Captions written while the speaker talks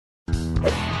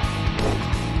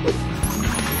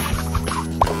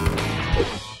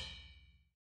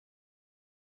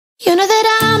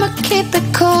keep it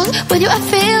cool. With you I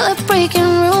feel like breaking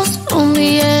rules. On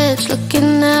the edge,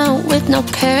 looking out with no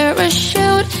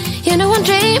parachute. You know I'm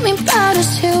dreaming about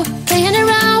us two, playing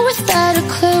around without a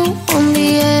clue. On the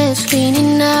edge,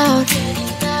 leaning out.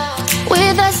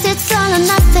 With us it's all or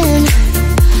nothing.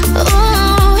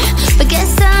 Ooh, but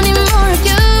guess I need more of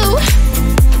you.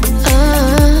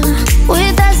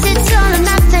 With us it's all or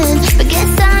nothing, but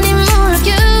guess I need more of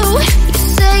you. You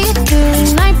say it during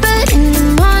night, but in the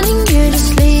morning you're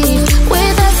just leave.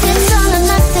 With us it's all or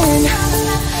nothing.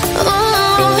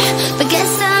 Ooh, but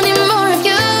guess I need more of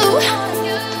you.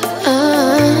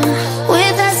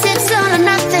 With us it's all or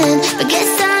nothing, but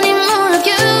guess I need more of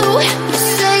you. You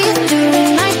say it during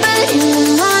night, but in the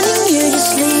morning you're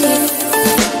just leave.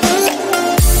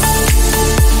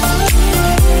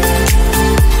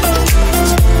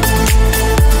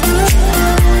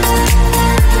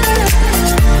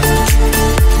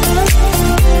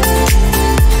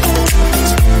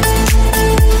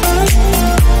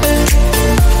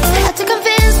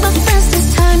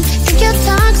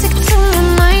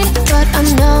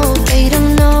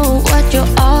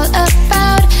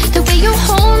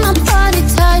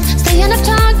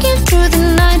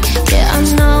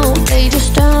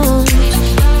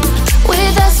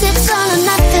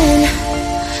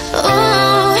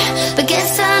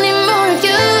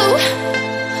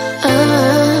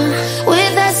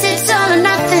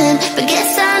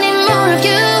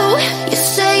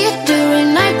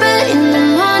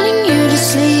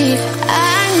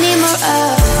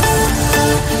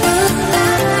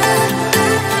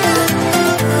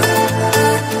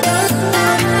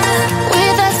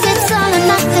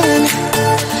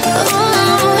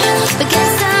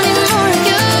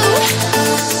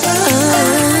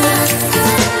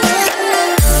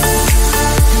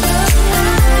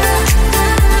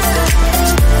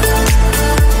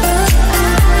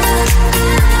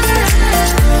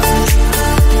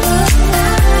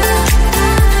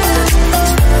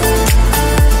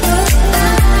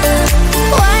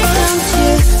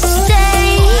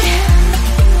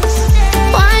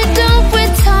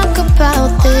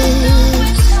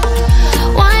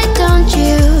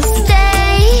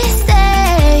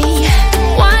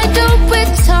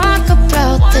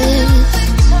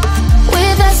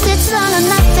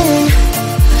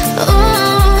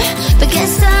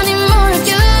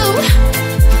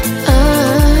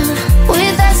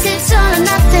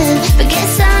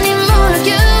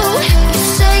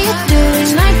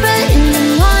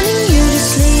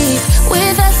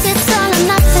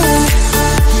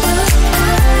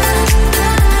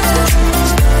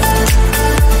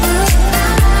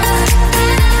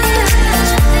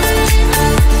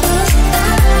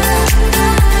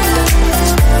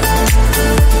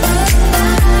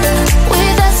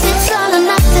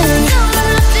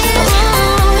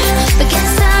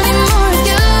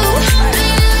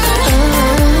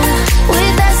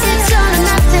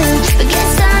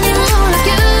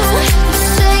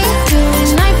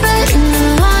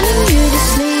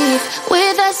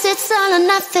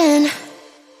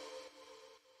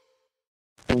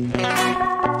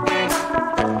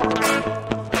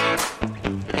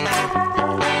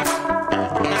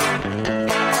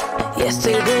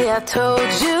 Yesterday I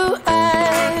told you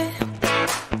I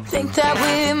think that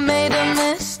we made a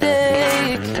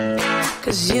mistake,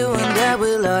 'cause you and I,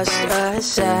 we lost our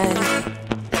sight.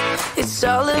 It's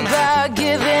all about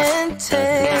give and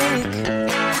take.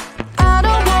 I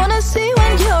don't wanna see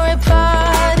when you're at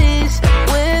parties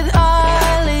with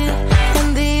Ollie and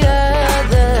the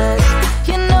others.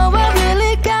 You know I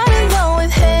really got along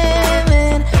with him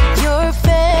and your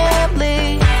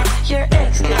family. Your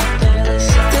ex got jealous.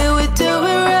 Did we do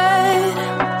it right?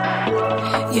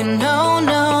 You know,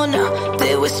 no.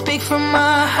 Did we speak from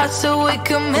our hearts so we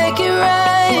could make it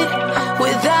right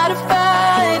without a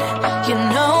fight? You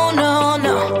know,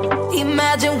 no.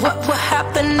 Imagine what would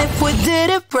happen if we did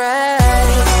it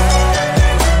right.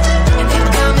 It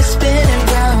got me spinning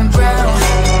round, round.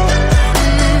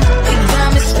 It got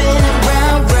me spinning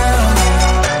round, round.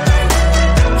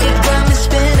 It got me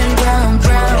spinning round,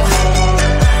 round.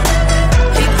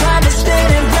 It got me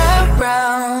spinning round,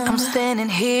 round. I'm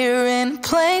standing here in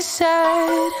plain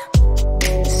sight.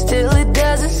 Still it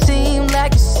doesn't seem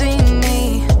like you see me.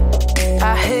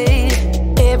 I hate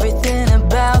everything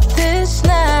about this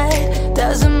night.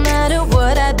 Doesn't matter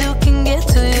what I do can get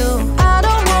to you. I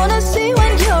don't wanna see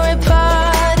when you're at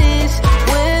parties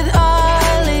with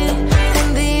Ollie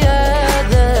and the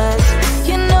others.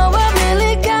 You know I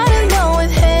really got along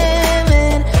with him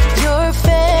and your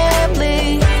family.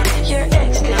 Your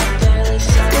ex got jealous.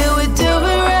 Did we do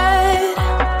it right?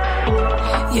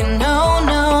 You know,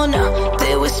 no.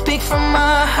 Did we speak from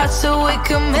our hearts heart so we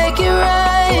can make it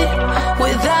right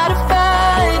without a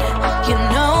fight. You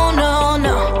know, no,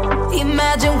 no.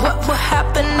 Imagine what would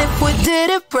happen if we did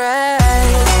it right.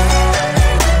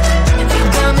 You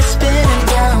got me spinning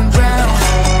round, round.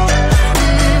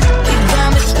 You got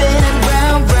me spinning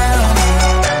round, round.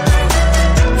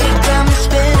 You got me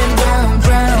spinning round,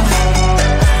 round.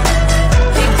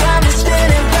 You got me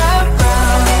spinning round,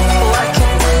 round. Why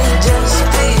can't we just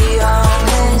be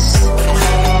honest?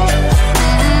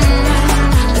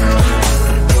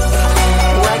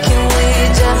 Why can't we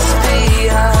just be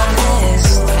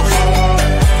honest?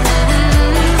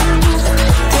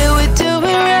 Did we do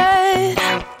it right?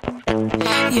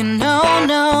 You know,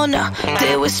 no, no.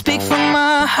 Did we speak from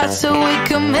our hearts so we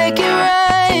could make it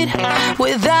right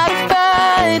without a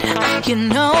fight? You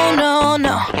know, no,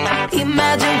 no.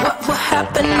 Imagine what would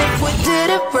happen if we did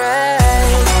it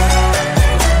right.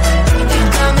 You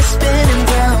got me spinning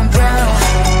round, round.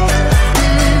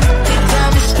 You got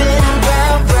me spinning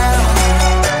round, round.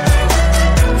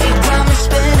 You got me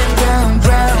spinning round,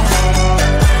 round.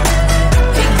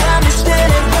 You got me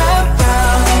spinning round,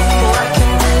 round. Why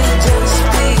can't we just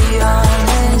be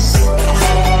honest?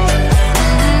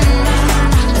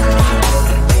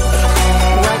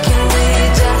 Why can't we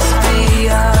just be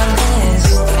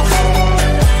honest?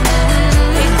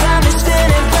 You got me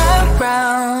spinning round,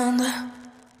 round.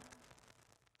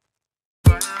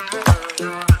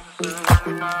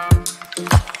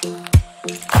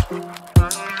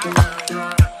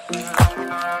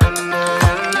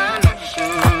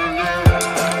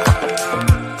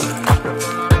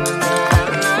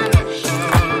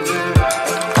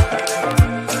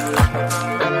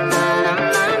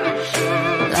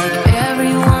 Like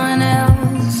everyone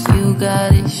else, you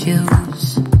got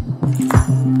issues.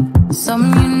 Some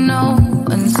you know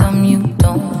and some you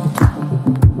don't.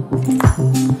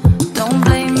 Don't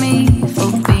blame me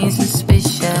for being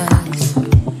suspicious,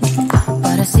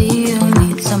 but I see you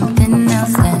need something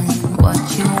else than what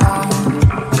you want.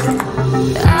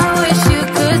 I wish you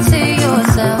could see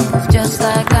yourself just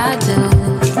like I do.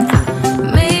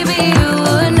 Maybe you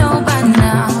would know by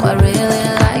now I really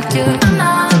liked you. I'm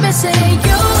not missing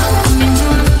you.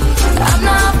 I'm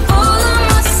not full of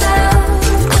myself,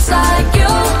 just like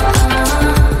you.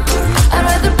 I'd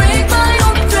rather break my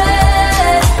own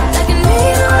thread, like a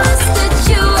needle and stitch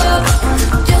you up,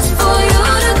 just for you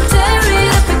to tear it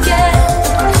up again.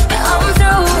 I'm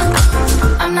through.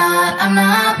 I'm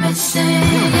not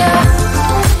missing you.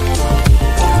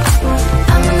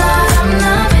 I'm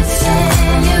not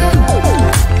missing you.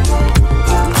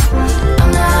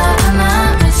 I'm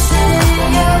not missing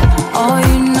you. All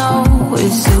you know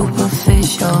is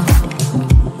superficial.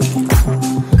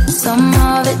 Some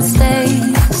of it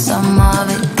stays, some of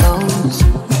it goes.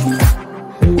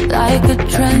 Like a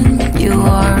trend, you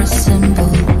are a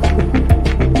symbol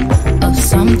of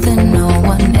something no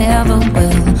one ever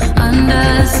will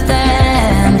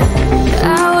understand.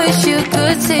 I wish you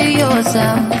could see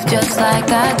yourself just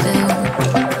like I do.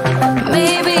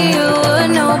 Maybe you would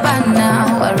know by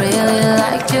now I really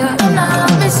liked you. I'm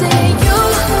not missing you.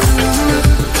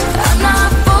 I'm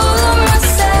not full of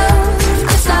myself,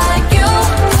 just like you.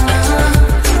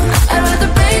 I'd rather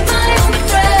break my own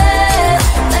thread,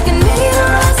 like a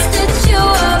needle and stitch you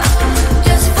up,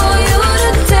 just for you to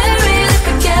tear it up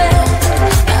again.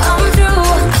 I'm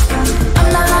through. I'm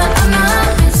not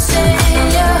missing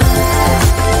you.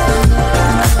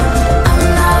 I'm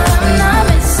not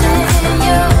missing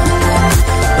you. I'm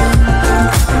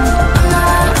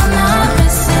not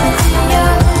missing you.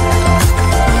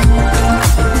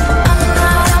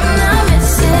 I'm not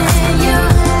missing you.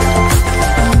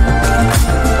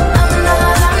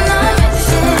 I'm not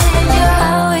missing you. I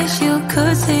wish you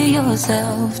could see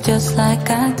yourself just like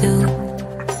I do.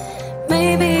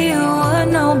 Maybe you would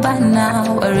know by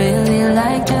now I really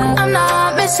like you. I'm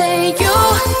not missing you.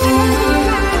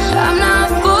 I'm not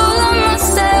full of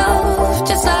myself,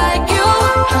 just like you.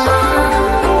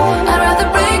 I'd rather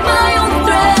break my own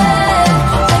thread,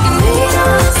 like a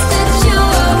needle and stitch you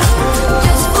up,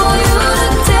 just for you to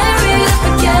tear it up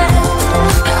again.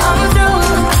 I'm through.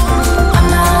 I'm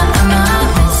not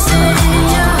missing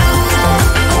you.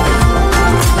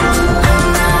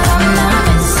 I'm not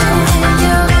missing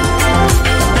you. I'm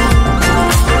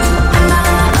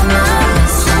not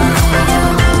missing you.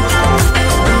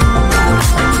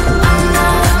 I'm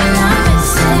not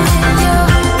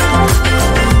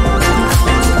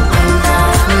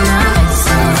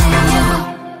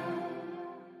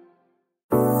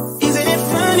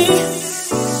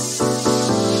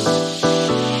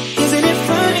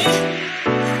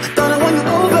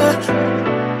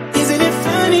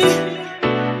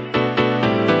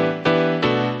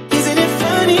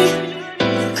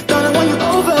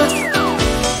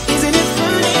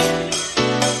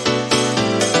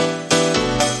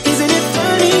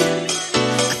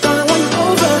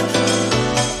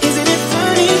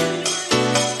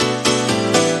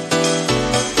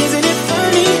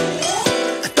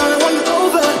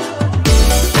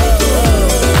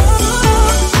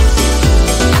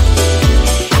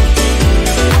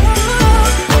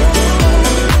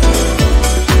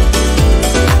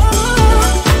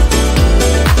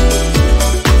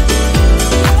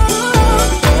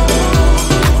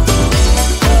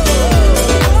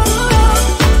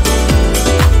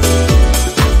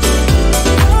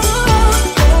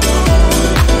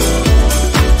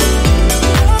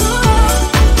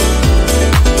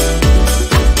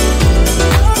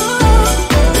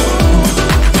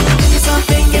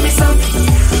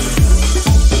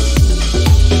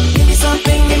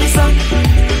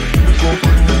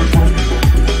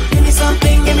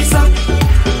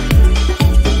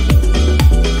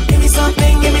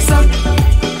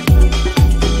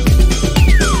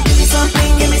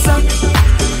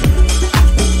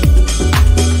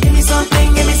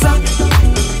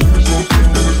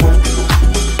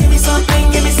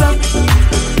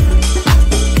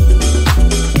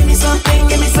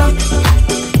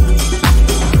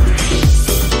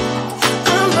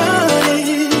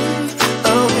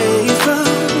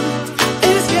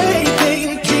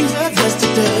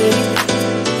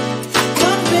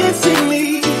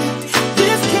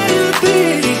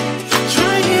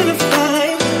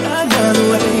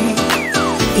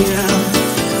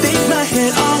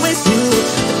always knew it,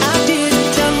 but I didn't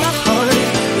tell my heart.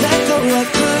 Let go, I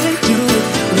couldn't do it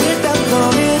without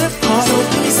falling apart. So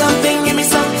give me something, give me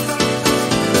something.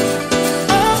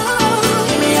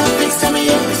 Give me up, please tell me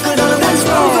if it's good or what's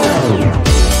wrong.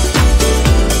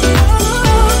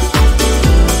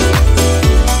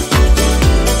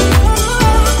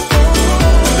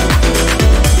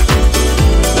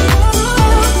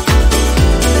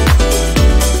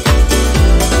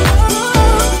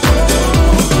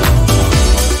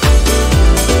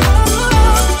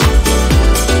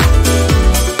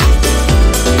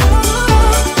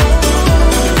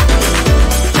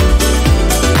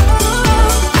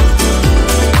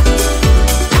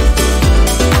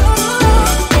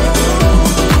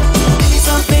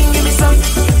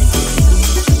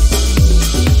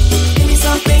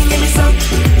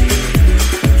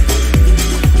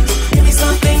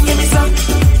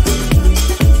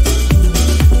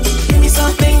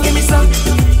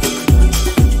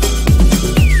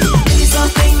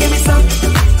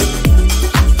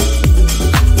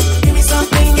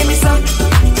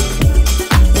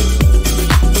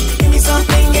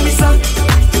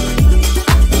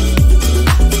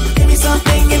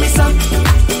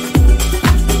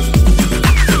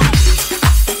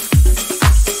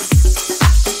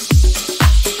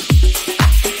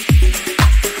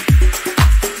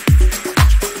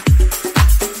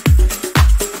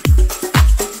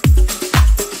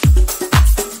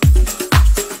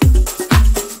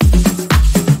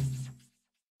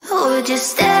 Would you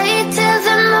stay till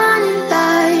the morning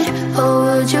light? Or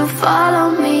would you follow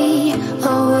me?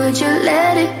 Or would you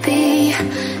let it be?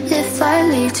 If I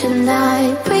leave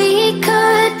tonight, we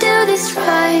could do this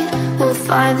right. We'll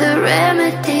find the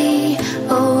remedy.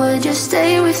 Or would you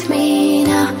stay with me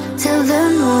now till the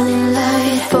morning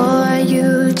light? Before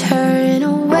you turn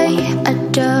away, I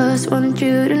just want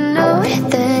you to know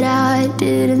that I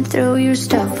didn't throw your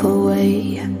stuff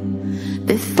away.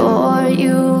 Before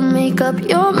you make up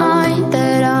your mind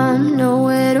that I'm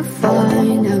nowhere to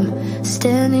find, I'm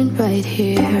standing right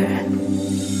here.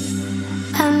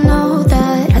 I know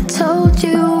that I told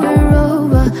you we're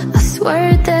over, I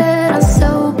swear that I'm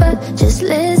sober. Just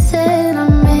listen, I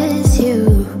miss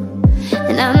you.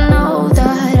 And I know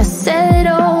that I said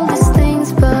all these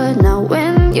things, but now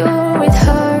when you're with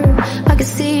her, I can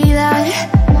see that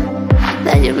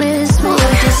you miss me. Would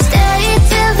you stay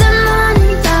till the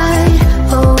morning light?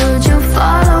 Or would you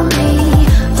follow me?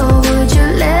 Or would you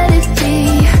let it be?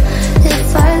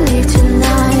 If I leave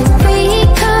tonight, we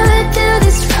could do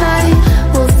this right.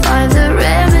 We'll find the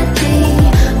remedy.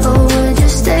 Or would you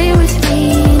stay with me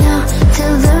now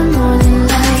till the morning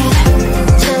light?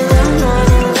 Till the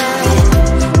morning light.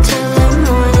 Till the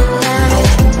morning light.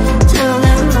 Till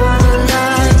the morning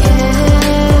light, yeah.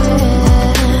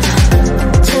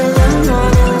 Till the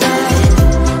morning light.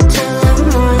 Till the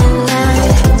morning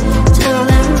light. Till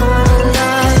the morning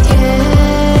light, yeah.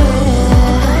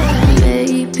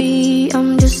 Maybe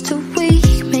I'm just too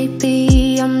weak. Maybe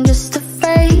I'm just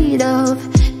afraid of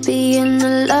being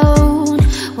alone.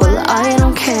 Well, I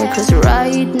don't care, 'cause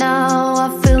right now I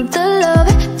feel the love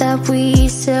that we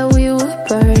said we would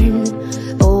burn.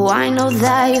 Oh, I know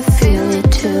that you feel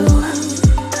it too.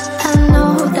 I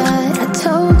know that I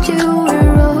told you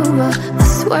we're over, I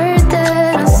swear